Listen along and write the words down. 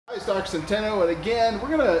Hi, it's Dr. Centeno, and again, we're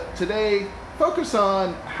going to today focus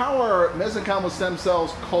on how our mesenchymal stem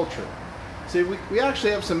cells culture. See, we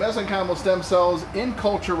actually have some mesenchymal stem cells in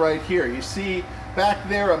culture right here. You see back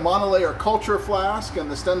there a monolayer culture flask,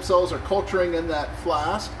 and the stem cells are culturing in that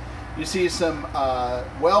flask. You see some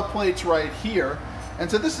well plates right here.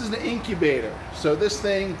 And so this is an incubator. So this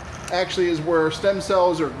thing actually is where stem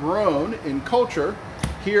cells are grown in culture,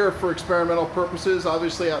 here for experimental purposes,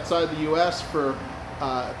 obviously outside the US for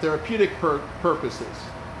therapeutic purposes.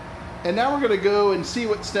 And now we're going to go and see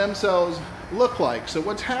what stem cells look like. So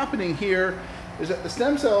what's happening here is that the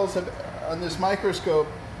stem cells on this microscope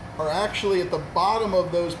are actually at the bottom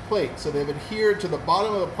of those plates. So they've adhered to the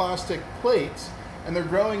bottom of the plastic plates, and they're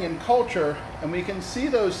growing in culture, and we can see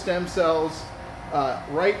those stem cells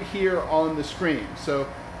right here on the screen.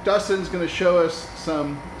 So Dustin's going to show us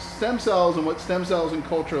some stem cells and what stem cells in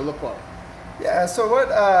culture look like. Yeah, so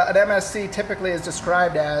what an MSC typically is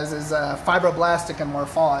described as is fibroblastic in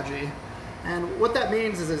morphology. And what that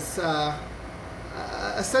means is it's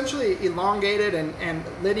essentially elongated and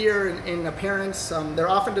linear in appearance. They're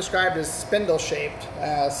often described as spindle-shaped,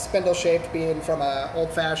 spindle-shaped being from an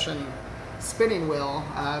old-fashioned spinning wheel,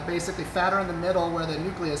 basically fatter in the middle where the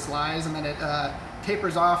nucleus lies, and then it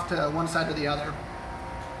tapers off to one side or the other.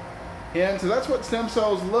 And so that's what stem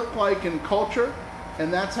cells look like in culture,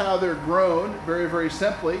 and that's how they're grown, very, very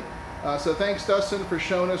simply. So thanks, Dustin, for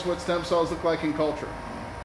showing us what stem cells look like in culture.